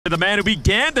The man who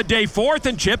began the day fourth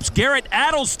in chips, Garrett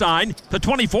Adelstein, the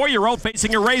 24-year-old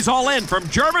facing a raise all-in from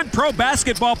German pro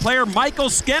basketball player Michael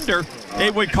Skender.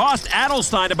 It would cost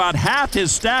Adelstein about half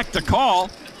his stack to call.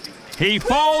 He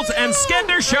folds, and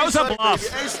Skender shows a bluff.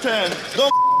 Ace-10,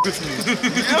 don't with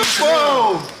me.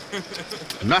 Whoa!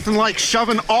 Nothing like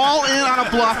shoving all in on a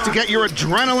bluff to get your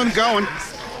adrenaline going.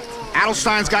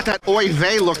 Adelstein's got that oy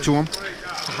vey look to him.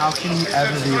 How can you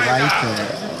ever be right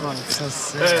there? It's so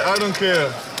sick. Hey, I don't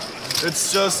care.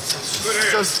 It's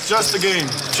just a game.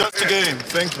 Just a game.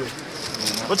 Thank you.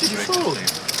 What did you fold?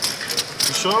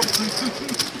 You sure?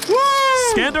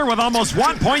 Skender with almost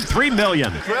 $1.3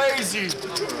 million. Crazy.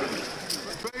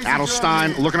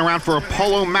 Adelstein looking around for a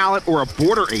polo mallet or a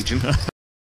border agent.